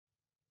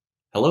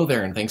Hello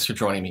there and thanks for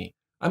joining me.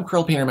 I'm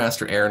Curl Painter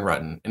Master Aaron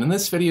Rutten, and in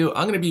this video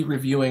I'm going to be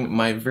reviewing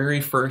my very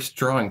first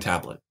drawing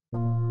tablet.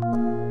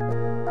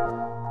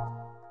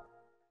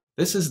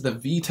 This is the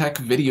VTech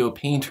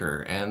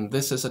Videopainter, and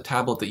this is a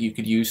tablet that you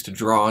could use to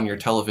draw on your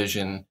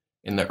television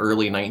in the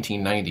early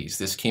 1990s.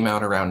 This came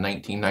out around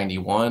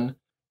 1991,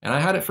 and I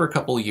had it for a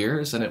couple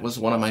years, and it was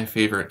one of my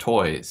favorite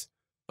toys.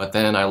 But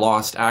then I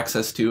lost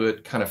access to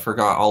it, kind of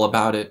forgot all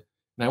about it,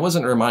 and I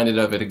wasn't reminded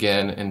of it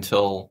again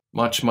until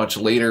much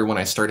later when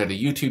I started a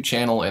YouTube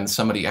channel and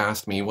somebody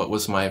asked me what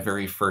was my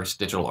very first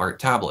digital art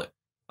tablet.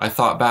 I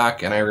thought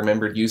back and I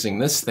remembered using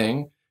this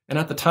thing, and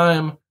at the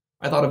time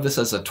I thought of this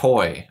as a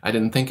toy. I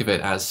didn't think of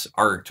it as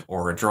art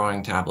or a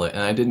drawing tablet,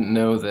 and I didn't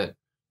know that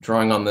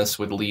drawing on this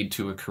would lead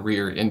to a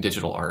career in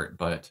digital art,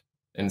 but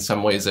in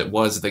some ways it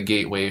was the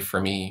gateway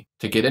for me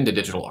to get into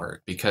digital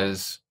art,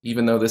 because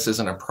even though this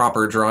isn't a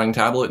proper drawing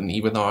tablet and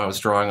even though I was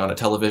drawing on a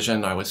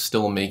television, I was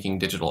still making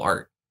digital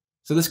art.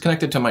 So this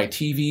connected to my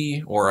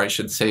TV, or I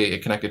should say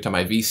it connected to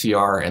my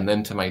VCR and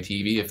then to my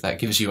TV, if that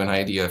gives you an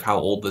idea of how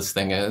old this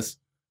thing is.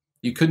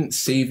 You couldn't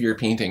save your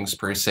paintings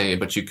per se,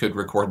 but you could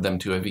record them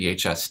to a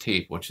VHS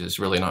tape, which is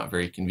really not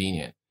very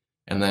convenient.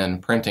 And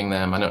then printing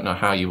them, I don't know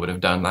how you would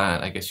have done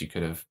that. I guess you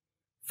could have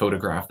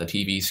photographed the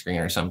TV screen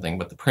or something,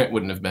 but the print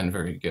wouldn't have been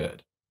very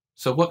good.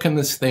 So what can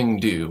this thing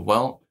do?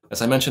 Well,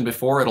 as I mentioned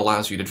before, it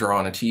allows you to draw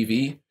on a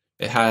TV.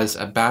 It has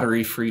a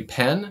battery-free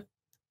pen,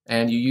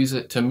 and you use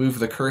it to move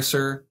the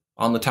cursor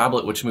on the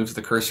tablet, which moves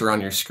the cursor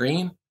on your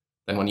screen.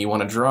 Then when you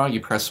want to draw,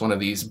 you press one of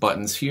these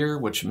buttons here,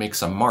 which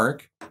makes a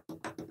mark.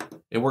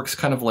 It works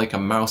kind of like a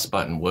mouse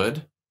button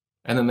would.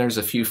 And then there's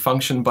a few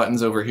function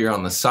buttons over here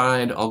on the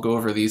side. I'll go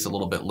over these a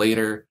little bit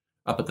later.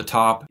 Up at the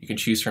top, you can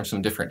choose from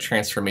some different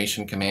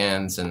transformation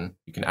commands, and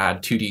you can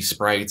add 2D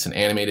sprites and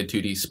animated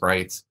 2D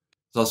sprites.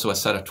 There's also a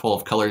set of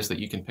 12 colors that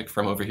you can pick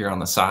from over here on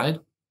the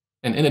side.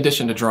 And in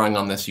addition to drawing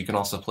on this, you can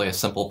also play a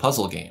simple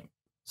puzzle game.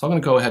 So I'm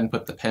going to go ahead and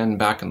put the pen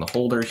back in the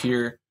holder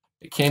here.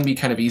 It can be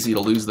kind of easy to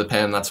lose the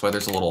pen. That's why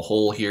there's a little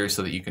hole here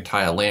so that you can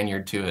tie a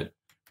lanyard to it.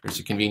 There's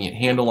a convenient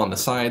handle on the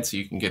side so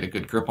you can get a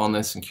good grip on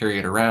this and carry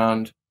it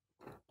around.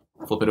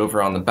 Flip it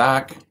over on the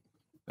back.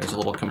 There's a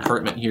little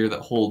compartment here that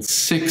holds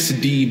 6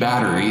 D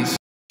batteries.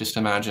 Just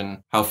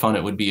imagine how fun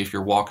it would be if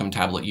your Wacom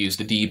tablet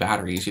used D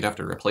batteries. You'd have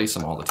to replace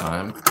them all the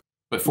time.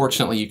 But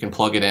fortunately, you can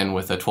plug it in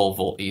with a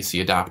 12-volt AC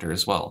adapter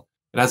as well.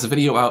 It has a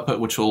video output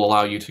which will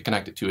allow you to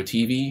connect it to a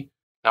TV.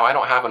 Now, I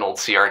don't have an old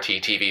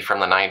CRT TV from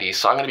the 90s,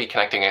 so I'm going to be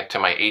connecting it to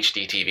my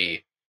HD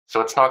TV.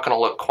 So it's not going to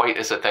look quite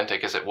as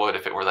authentic as it would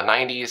if it were the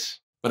 90s,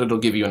 but it'll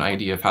give you an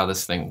idea of how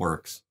this thing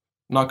works.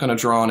 I'm not going to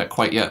draw on it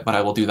quite yet, but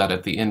I will do that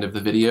at the end of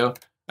the video.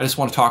 I just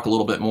want to talk a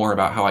little bit more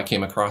about how I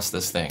came across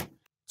this thing.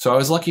 So I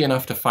was lucky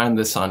enough to find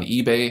this on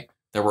eBay.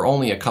 There were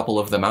only a couple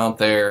of them out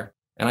there,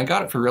 and I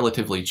got it for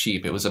relatively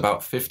cheap. It was about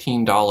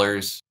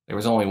 $15. There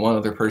was only one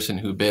other person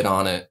who bid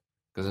on it,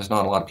 because there's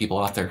not a lot of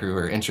people out there who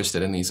are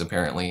interested in these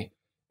apparently.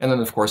 And then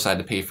of course I had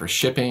to pay for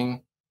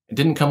shipping. It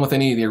didn't come with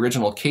any of the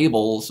original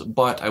cables,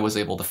 but I was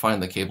able to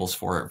find the cables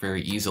for it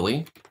very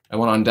easily. I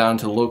went on down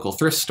to the local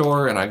thrift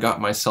store and I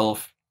got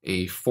myself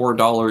a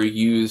 $4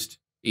 used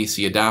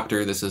AC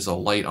adapter. This is a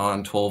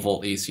light-on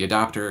 12-volt AC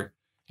adapter.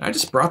 And I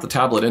just brought the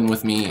tablet in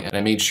with me and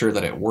I made sure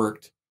that it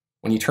worked.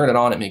 When you turn it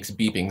on, it makes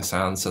beeping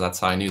sounds, so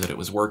that's how I knew that it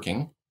was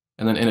working.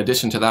 And then in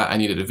addition to that, I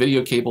needed a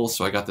video cable,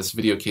 so I got this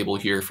video cable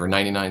here for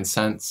 99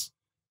 cents.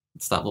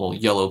 It's that little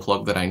yellow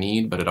plug that I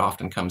need, but it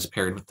often comes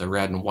paired with the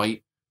red and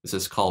white. This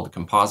is called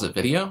composite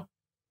video.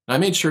 And I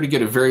made sure to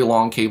get a very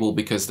long cable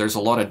because there's a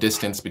lot of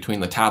distance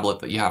between the tablet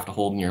that you have to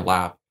hold in your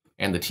lap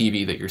and the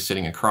TV that you're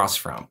sitting across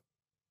from.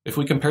 If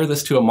we compare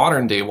this to a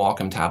modern day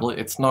Wacom tablet,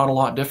 it's not a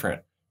lot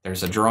different.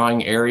 There's a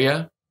drawing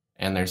area,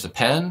 and there's a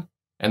pen,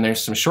 and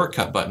there's some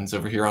shortcut buttons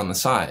over here on the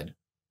side.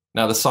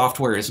 Now the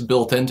software is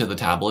built into the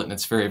tablet and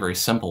it's very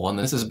simple, and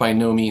this is by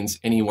no means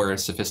anywhere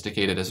as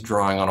sophisticated as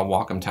drawing on a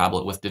Wacom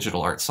tablet with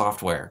digital art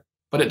software.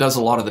 But it does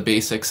a lot of the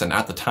basics, and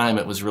at the time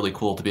it was really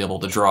cool to be able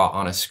to draw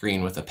on a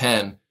screen with a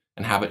pen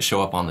and have it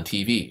show up on the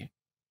TV.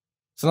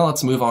 So now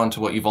let's move on to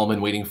what you've all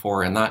been waiting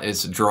for, and that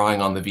is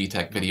drawing on the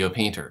VTech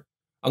Videopainter.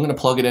 I'm going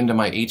to plug it into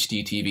my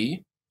HD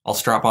TV, I'll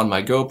strap on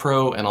my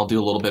GoPro, and I'll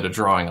do a little bit of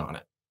drawing on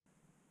it.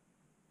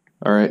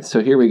 Alright, so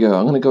here we go.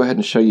 I'm going to go ahead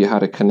and show you how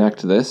to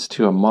connect this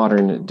to a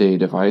modern day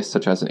device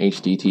such as an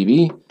HD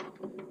TV.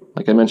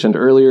 Like I mentioned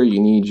earlier,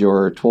 you need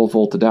your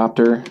 12-volt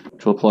adapter,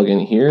 which we'll plug in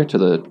here to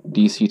the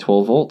DC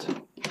 12-volt.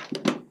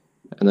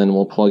 And then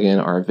we'll plug in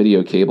our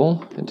video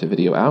cable into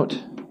video out.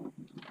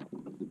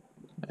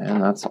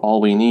 And that's all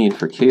we need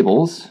for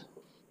cables.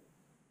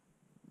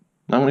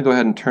 Now I'm going to go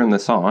ahead and turn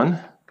this on.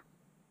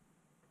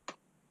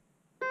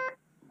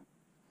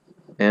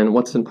 And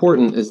what's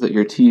important is that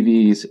your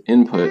TV's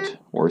input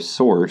or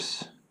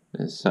source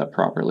is set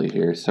properly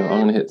here. So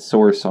I'm going to hit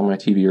source on my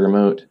TV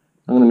remote.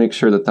 I'm going to make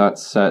sure that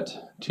that's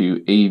set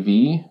to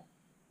AV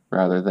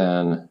rather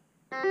than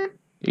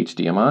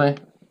HDMI.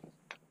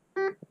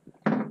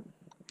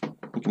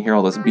 You can hear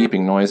all this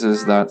beeping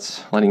noises.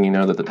 That's letting you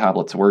know that the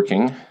tablet's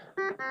working.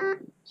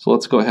 So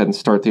let's go ahead and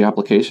start the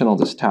application. I'll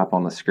just tap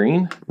on the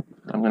screen.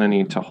 I'm I'm going to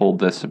need to hold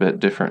this a bit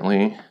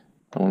differently.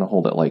 I'm going to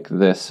hold it like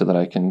this so that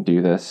I can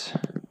do this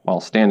while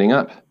standing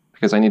up,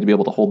 because I need to be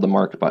able to hold the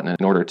mark button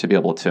in order to be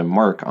able to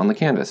mark on the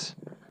canvas.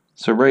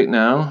 So right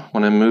now,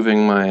 when I'm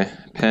moving my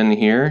pen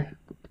here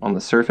on the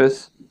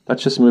surface,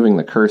 that's just moving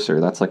the cursor.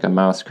 That's like a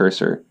mouse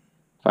cursor.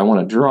 If I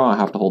want to draw, I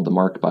have to hold the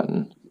mark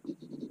button.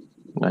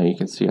 Now you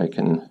can see I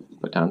can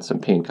put down some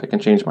pink. I can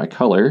change my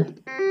color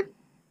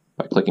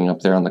by clicking up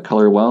there on the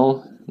color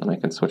well, then I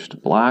can switch to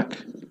black.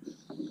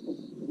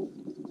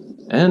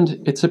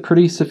 And it's a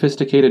pretty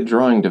sophisticated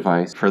drawing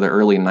device for the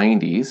early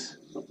 90s.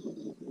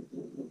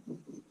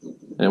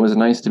 And it was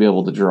nice to be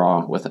able to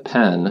draw with a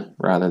pen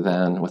rather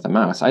than with a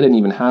mouse. I didn't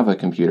even have a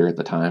computer at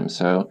the time,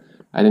 so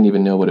I didn't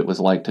even know what it was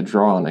like to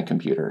draw on a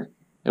computer.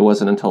 It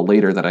wasn't until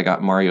later that I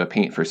got Mario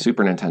Paint for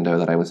Super Nintendo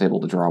that I was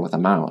able to draw with a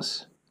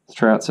mouse. Let's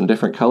try out some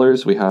different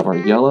colors. We have our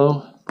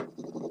yellow.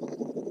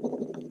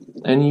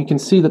 And you can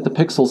see that the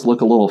pixels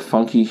look a little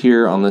funky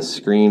here on this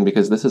screen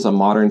because this is a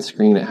modern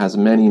screen. It has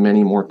many,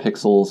 many more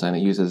pixels and it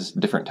uses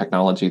different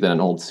technology than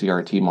an old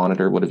CRT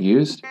monitor would have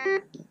used.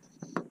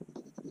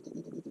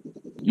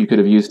 You could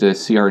have used a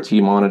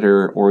CRT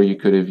monitor, or you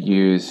could have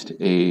used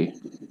a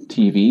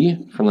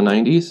TV from the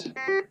 90s.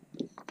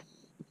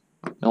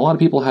 And a lot of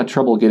people had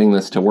trouble getting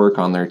this to work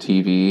on their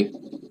TV.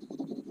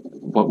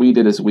 What we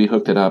did is we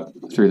hooked it up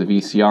through the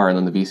VCR, and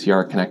then the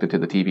VCR connected to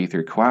the TV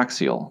through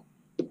coaxial.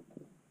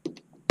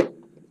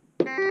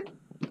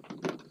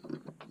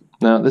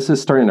 Now, this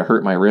is starting to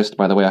hurt my wrist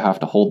by the way I have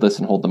to hold this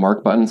and hold the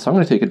mark button, so I'm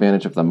going to take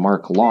advantage of the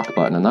mark lock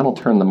button, and that'll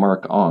turn the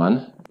mark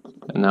on.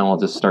 And now I'll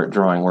just start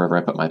drawing wherever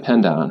I put my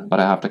pen down, but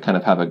I have to kind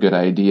of have a good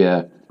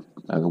idea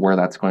of where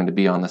that's going to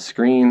be on the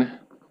screen.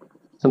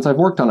 Since I've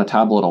worked on a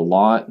tablet a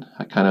lot,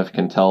 I kind of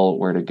can tell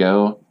where to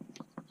go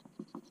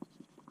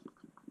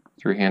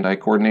through hand-eye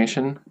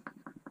coordination.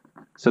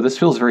 So this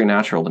feels very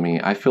natural to me.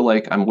 I feel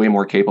like I'm way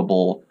more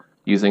capable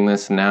using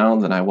this now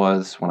than I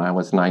was when I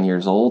was 9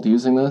 years old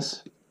using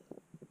this.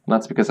 And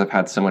that's because I've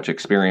had so much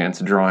experience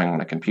drawing on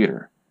a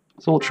computer.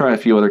 So we'll try a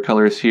few other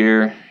colors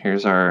here.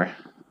 Here's our...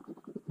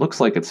 Looks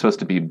like it's supposed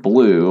to be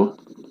blue,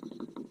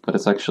 but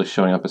it's actually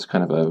showing up as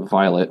kind of a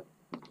violet.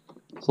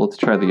 So let's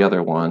try the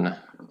other one.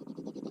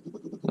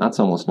 That's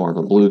almost more of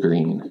a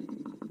blue-green.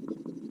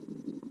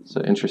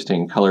 So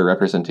interesting color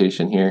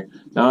representation here.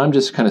 Now I'm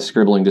just kind of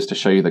scribbling just to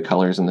show you the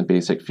colors and the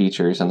basic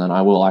features, and then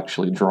I will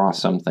actually draw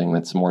something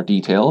that's more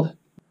detailed.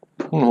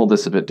 I'm going to hold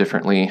this a bit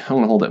differently. I'm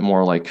going to hold it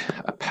more like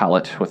a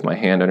palette with my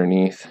hand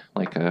underneath.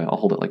 I'll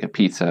hold it like a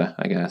pizza,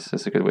 I guess.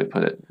 That's a good way to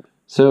put it.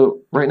 So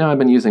right now I've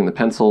been using the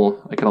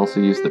pencil. I could also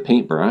use the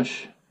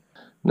paintbrush.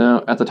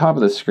 Now at the top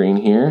of the screen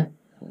here,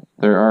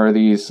 there are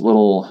these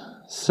little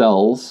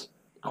cells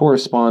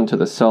correspond to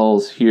the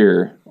cells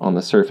here on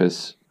the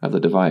surface of the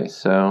device.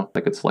 So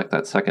I could select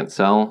that second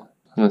cell.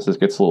 And this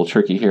gets a little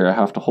tricky here. I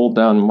have to hold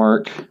down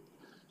mark,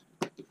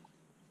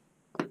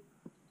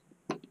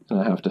 and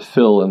I have to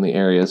fill in the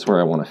areas where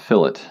I want to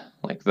fill it,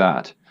 like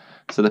that.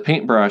 So the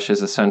paintbrush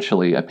is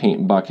essentially a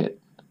paint bucket.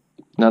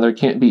 Now there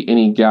can't be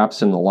any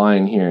gaps in the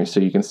line here, so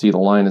you can see the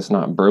line is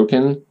not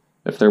broken.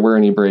 If there were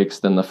any breaks,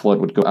 then the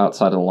fluid would go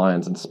outside of the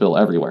lines and spill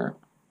everywhere.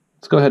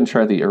 Let's go ahead and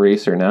try the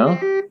eraser now.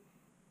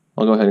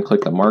 I'll go ahead and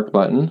click the mark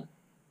button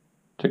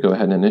to go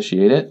ahead and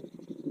initiate it.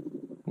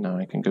 Now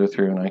I can go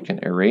through and I can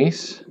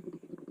erase.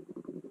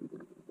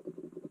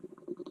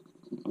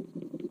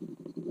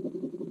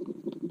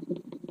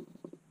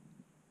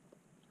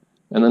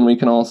 And then we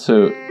can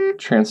also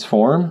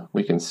transform.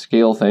 We can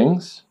scale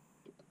things.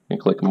 I can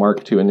click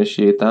mark to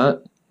initiate that.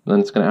 And then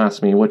it's going to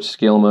ask me which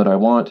scale mode I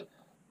want.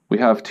 We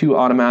have two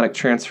automatic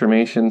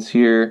transformations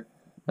here,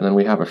 and then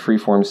we have a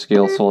freeform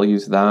scale, so I'll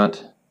use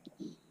that.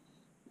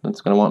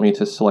 It's going to want me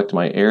to select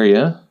my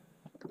area.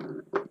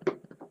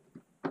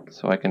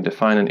 So I can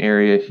define an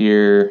area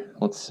here.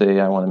 Let's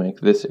say I want to make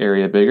this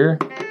area bigger.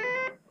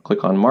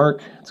 Click on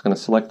mark. It's going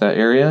to select that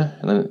area,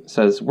 and then it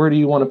says, where do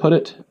you want to put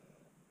it?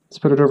 Let's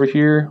put it over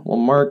here. We'll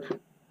mark.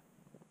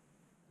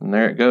 And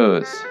there it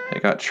goes.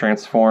 It got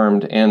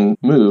transformed and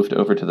moved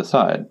over to the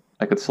side.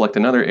 I could select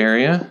another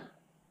area,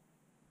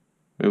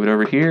 move it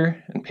over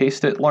here, and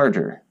paste it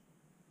larger.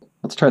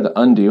 Let's try the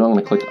undo. I'm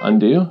going to click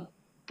undo.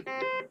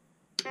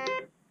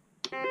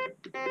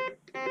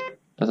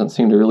 Doesn't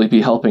seem to really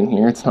be helping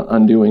here. It's not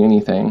undoing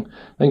anything.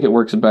 I think it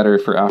works better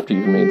for after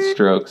you've made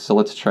strokes, so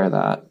let's try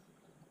that.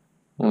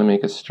 I'm going to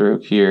make a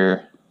stroke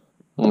here.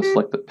 I'm going to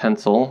select the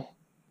pencil.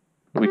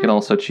 We can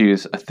also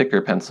choose a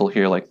thicker pencil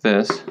here like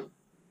this.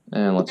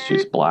 And let's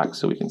choose black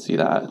so we can see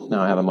that.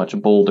 Now I have a much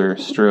bolder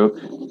stroke.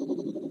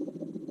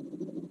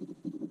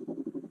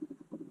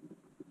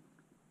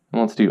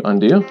 And let's do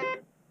undo.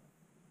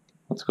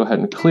 Let's go ahead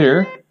and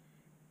clear.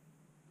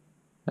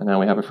 And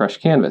now we have a fresh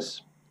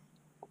canvas.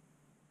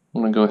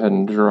 I'm going to go ahead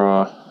and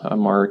draw a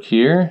mark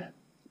here.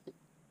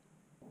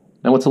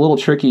 Now what's a little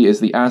tricky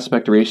is the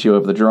aspect ratio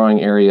of the drawing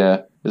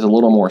area is a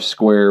little more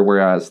square,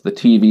 whereas the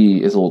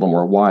TV is a little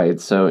more wide,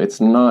 so it's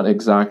not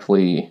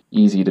exactly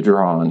easy to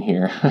draw on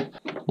here.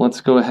 Let's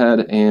go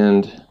ahead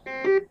and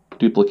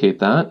duplicate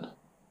that.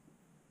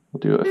 We'll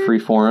do a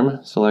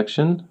freeform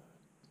selection.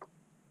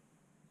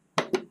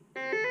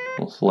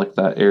 We'll select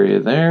that area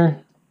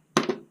there.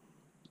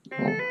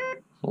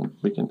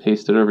 We can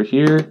paste it over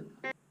here.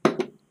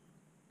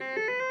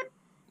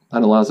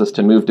 That allows us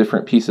to move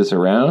different pieces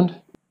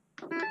around.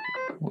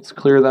 Let's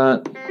clear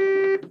that.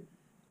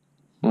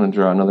 I'm going to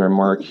draw another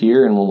mark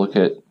here, and we'll look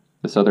at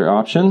this other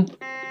option.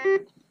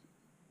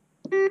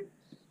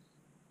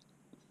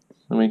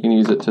 And we can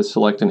use it to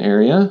select an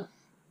area,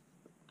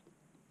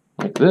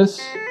 like this.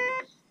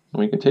 And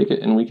we can take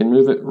it and we can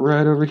move it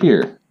right over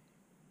here.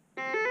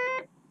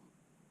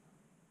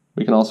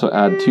 We can also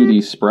add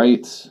 2D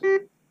sprites.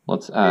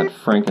 Let's add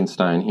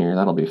Frankenstein here,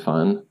 that'll be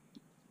fun.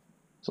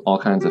 So all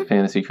kinds of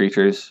fantasy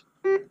creatures.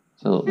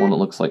 So one that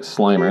looks like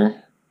Slimer.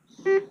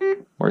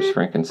 Where's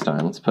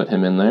Frankenstein? Let's put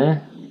him in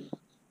there.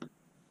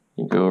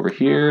 You go over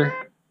here.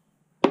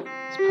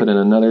 Let's put in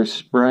another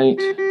sprite.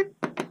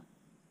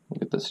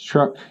 Look at this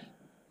truck.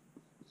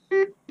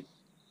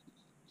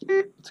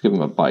 Let's give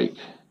him a bike.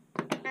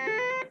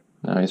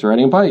 Now he's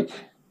riding a bike.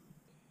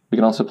 We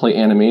can also play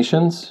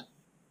animations.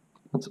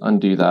 Let's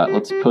undo that.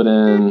 Let's put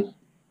in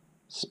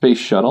Space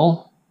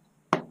Shuttle.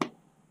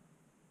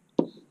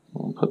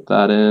 We'll put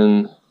that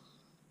in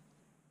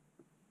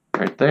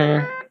right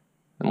there.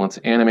 And let's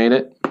animate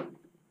it.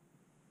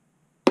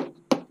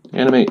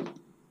 Animate.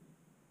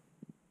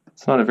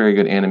 It's not a very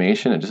good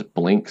animation, it just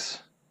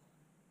blinks.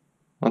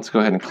 Let's go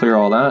ahead and clear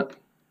all that.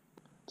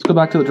 Let's go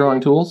back to the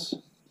drawing tools.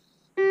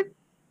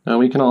 Now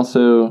we can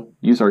also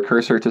use our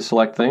cursor to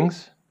select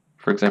things.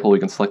 For example, we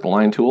can select the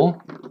line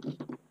tool.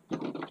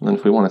 And then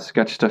if we want to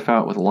sketch stuff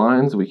out with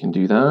lines, we can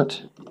do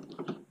that.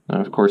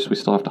 Now of course we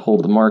still have to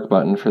hold the mark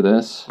button for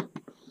this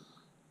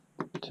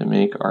to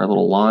make our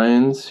little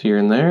lines here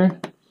and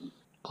there.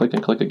 Click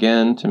and click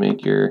again to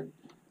make your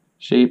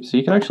shape. So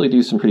you can actually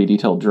do some pretty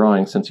detailed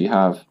drawing since you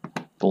have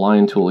the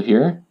line tool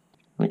here.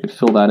 We could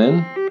fill that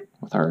in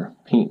with our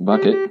paint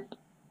bucket.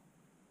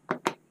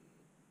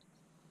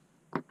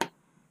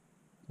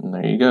 And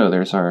there you go,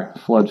 there's our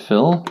flood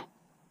fill.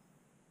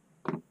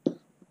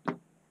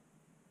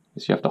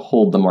 So you have to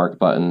hold the mark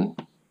button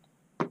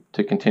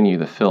to continue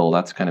the fill.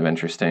 That's kind of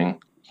interesting.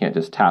 You can't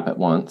just tap it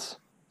once.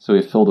 So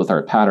we've filled with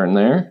our pattern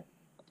there.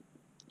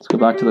 Let's go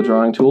back to the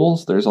drawing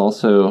tools. There's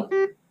also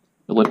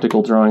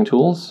elliptical drawing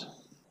tools.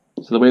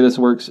 So the way this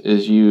works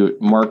is you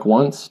mark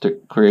once to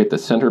create the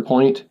center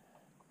point,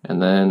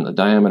 and then the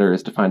diameter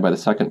is defined by the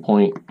second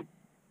point.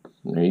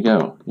 And there you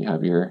go. You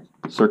have your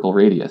circle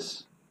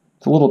radius.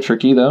 It's a little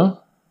tricky though.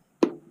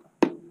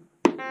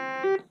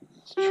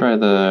 Let's try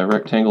the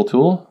rectangle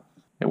tool.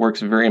 It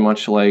works very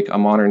much like a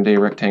modern day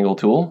rectangle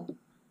tool.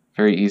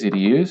 Very easy to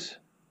use.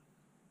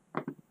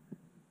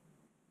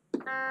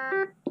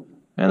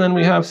 And then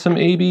we have some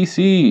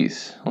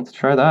ABCs. Let's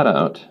try that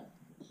out.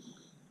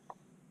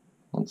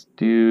 Let's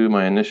do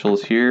my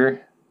initials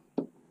here.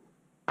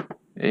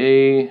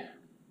 A,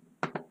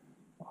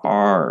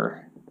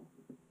 R.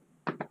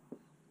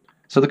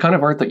 So the kind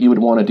of art that you would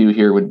want to do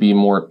here would be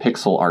more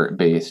pixel art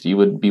based. You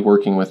would be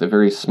working with a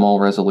very small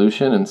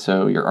resolution, and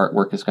so your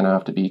artwork is going to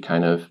have to be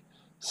kind of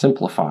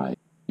simplified.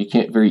 You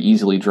can't very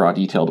easily draw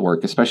detailed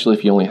work, especially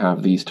if you only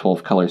have these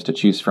 12 colors to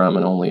choose from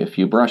and only a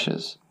few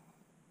brushes.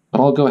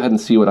 But I'll go ahead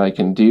and see what I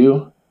can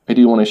do. I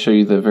do want to show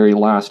you the very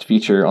last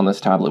feature on this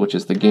tablet, which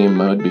is the game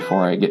mode,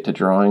 before I get to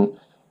drawing.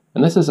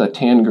 And this is a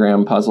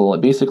tangram puzzle.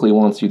 It basically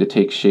wants you to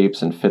take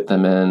shapes and fit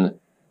them in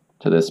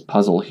to this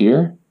puzzle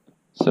here.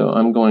 So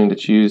I'm going to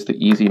choose the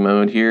easy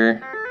mode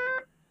here.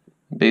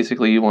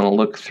 Basically you want to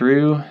look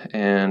through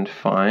and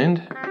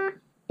find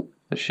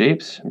the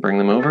shapes, bring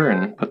them over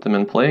and put them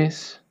in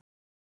place.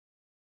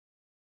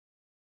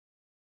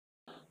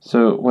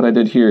 So what I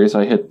did here is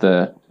I hit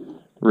the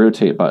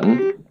rotate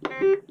button.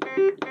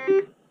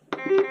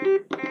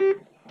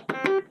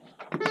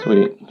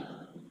 Sweet.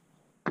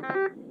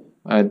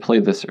 I had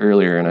played this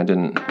earlier and I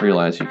didn't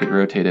realize you could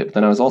rotate it, but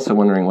then I was also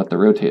wondering what the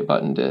rotate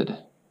button did.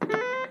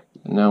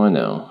 And now I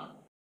know.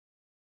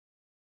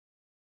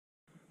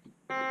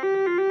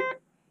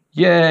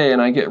 Yay,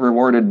 and I get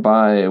rewarded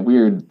by a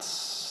weird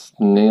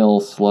snail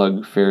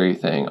slug fairy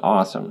thing.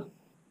 Awesome.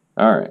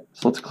 Alright,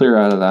 so let's clear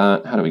out of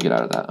that. How do we get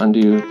out of that?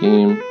 Undo,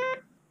 game,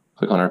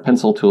 click on our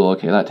pencil tool.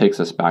 Okay, that takes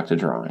us back to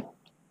drawing.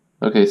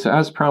 Okay, so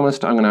as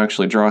promised, I'm going to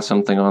actually draw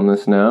something on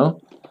this now.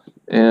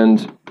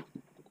 And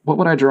what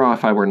would I draw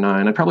if I were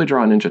 9? I'd probably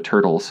draw a Ninja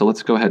Turtle, so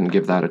let's go ahead and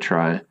give that a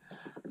try.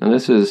 And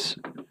this is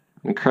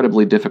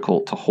incredibly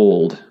difficult to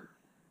hold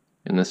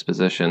in this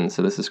position,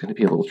 so this is going to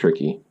be a little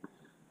tricky.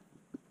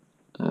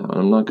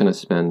 I'm not going to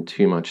spend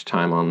too much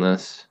time on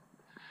this.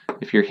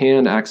 If your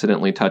hand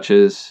accidentally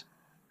touches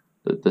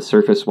the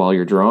surface while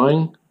you're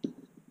drawing,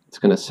 it's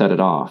going to set it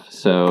off.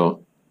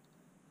 So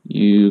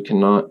you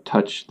cannot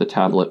touch the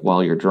tablet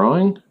while you're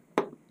drawing,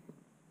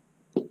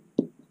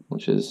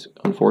 which is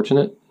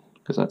unfortunate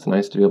because that's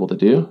nice to be able to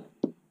do.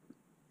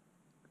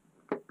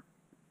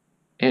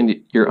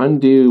 And your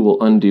undo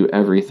will undo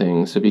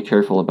everything, so be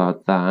careful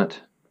about that.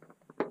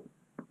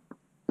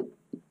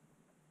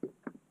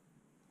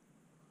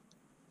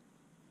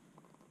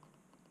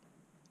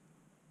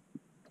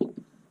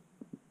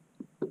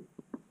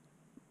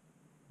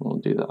 We'll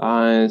do the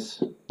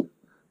eyes.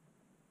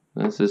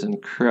 This is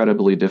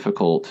incredibly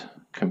difficult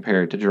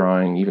compared to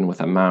drawing even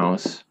with a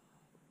mouse.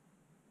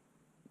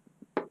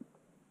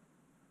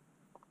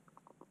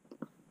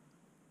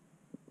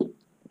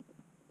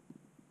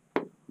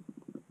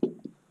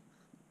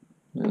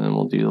 And then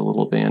we'll do the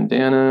little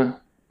bandana.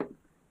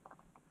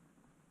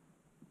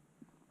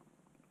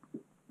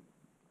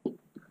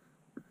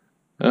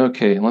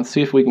 Okay, let's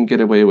see if we can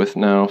get away with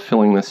now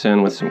filling this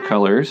in with some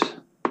colors.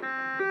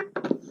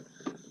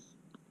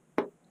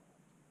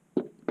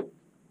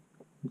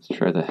 Let's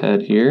try the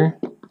head here.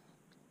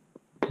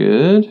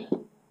 Good.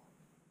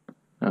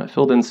 I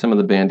filled in some of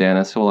the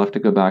bandana, so we'll have to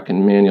go back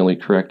and manually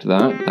correct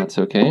that, but that's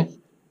okay.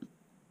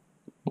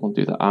 We'll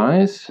do the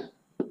eyes.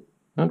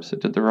 Oops,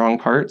 it did the wrong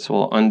part, so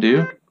I'll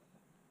undo.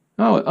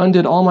 Oh, it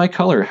undid all my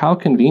color. How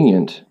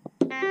convenient.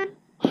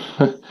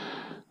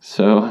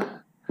 So,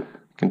 I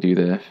can do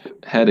the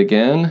head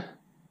again,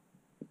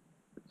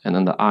 and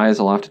then the eyes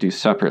I'll have to do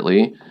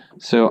separately.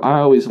 So I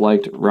always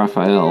liked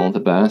Raphael the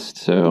best,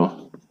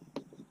 so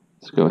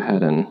let's go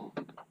ahead and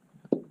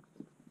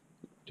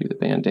do the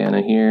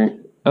bandana here.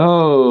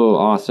 Oh,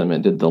 awesome,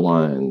 it did the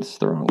lines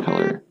the wrong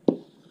color.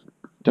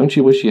 Don't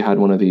you wish you had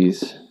one of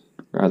these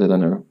rather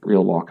than a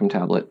real Wacom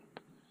tablet?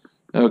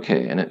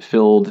 Okay, and it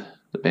filled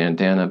the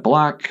bandana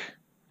black.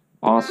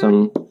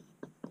 Awesome.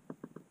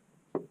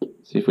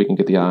 See if we can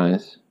get the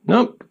eyes.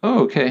 Nope.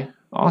 Oh, okay.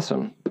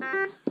 Awesome.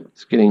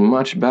 It's getting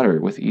much better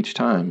with each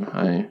time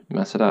I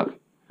mess it up.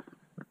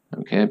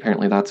 Okay,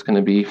 apparently that's going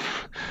to be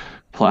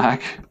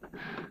black.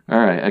 All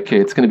right, okay,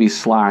 it's going to be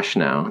Slash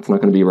now. It's not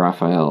going to be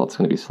Raphael, it's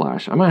going to be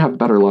Slash. I might have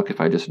better luck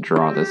if I just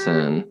draw this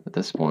in at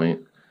this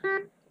point.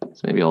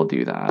 So maybe I'll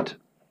do that.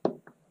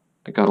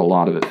 I got a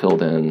lot of it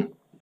filled in.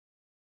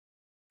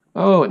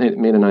 Oh, and it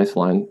made a nice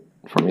line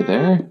for me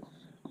there.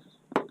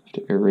 I have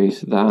to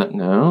erase that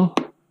now.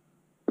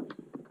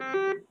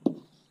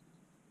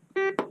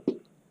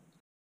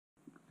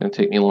 It's going to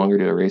take me longer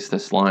to erase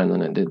this line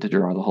than it did to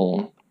draw the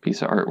whole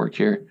piece of artwork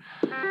here.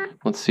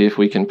 Let's see if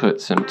we can put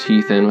some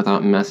teeth in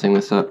without messing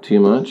this up too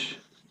much.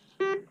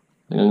 I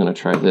think I'm going to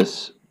try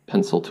this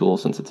pencil tool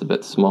since it's a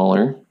bit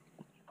smaller.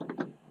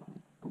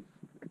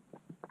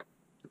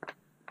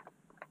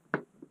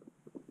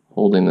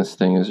 Holding this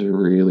thing is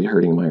really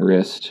hurting my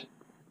wrist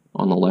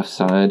on the left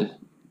side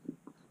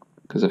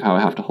because of how I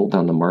have to hold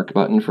down the mark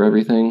button for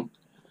everything.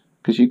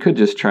 Because you could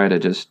just try to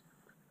just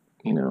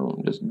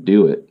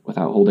do it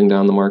without holding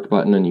down the mark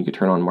button, and you could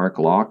turn on mark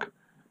lock.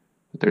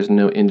 But there's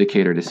no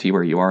indicator to see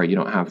where you are. You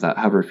don't have that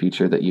hover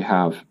feature that you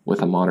have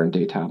with a modern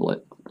day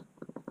tablet.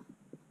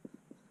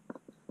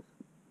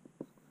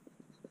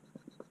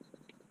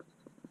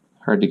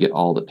 Hard to get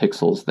all the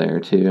pixels there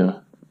too.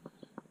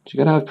 But you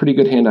gotta have pretty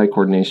good hand-eye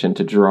coordination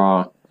to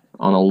draw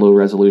on a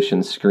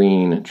low-resolution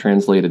screen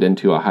translated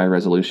into a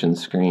high-resolution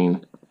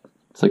screen.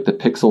 It's like the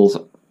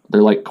pixels,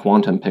 they're like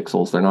quantum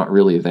pixels. They're not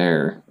really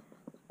there.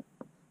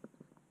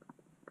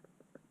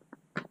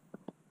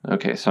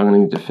 Okay, so I'm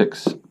going to need to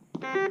fix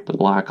the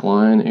black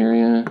line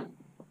area.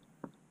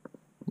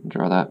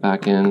 Draw that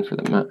back in for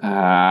the...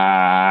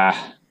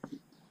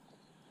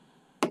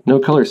 No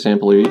color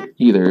sample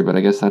either, but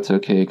I guess that's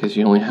okay because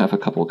you only have a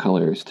couple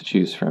colors to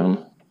choose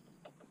from.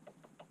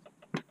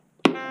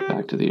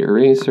 Back to the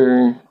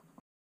eraser.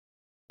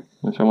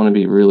 If I want to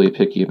be really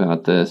picky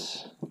about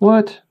this...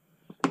 What?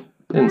 I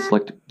didn't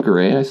select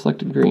gray, I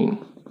selected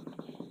green.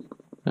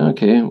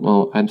 Okay,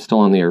 well, I'm still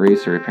on the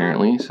eraser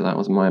apparently, so that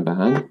was my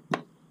bad.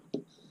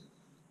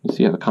 You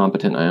see how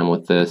competent I am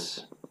with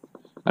this.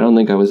 I don't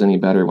think I was any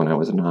better when I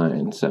was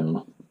 9,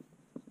 so...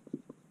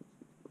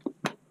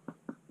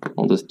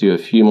 I'll just do a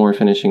few more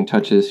finishing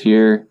touches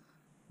here.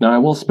 Now I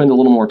will spend a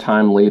little more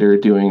time later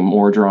doing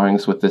more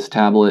drawings with this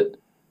tablet,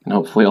 and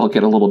hopefully I'll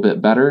get a little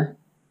bit better.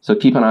 So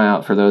keep an eye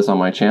out for those on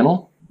my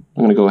channel.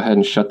 I'm going to go ahead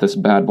and shut this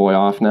bad boy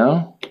off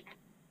now.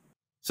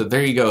 So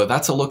there you go,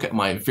 that's a look at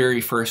my very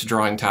first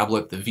drawing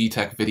tablet, the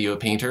VTech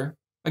Videopainter.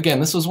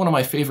 Again, this was one of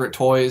my favorite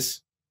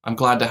toys. I'm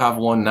glad to have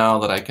one now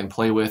that I can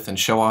play with and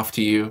show off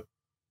to you.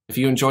 If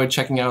you enjoyed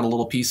checking out a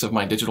little piece of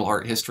my digital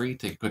art history,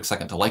 take a quick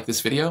second to like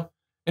this video.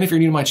 And if you're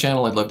new to my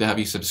channel, I'd love to have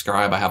you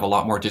subscribe. I have a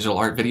lot more digital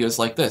art videos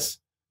like this.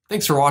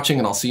 Thanks for watching,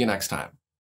 and I'll see you next time.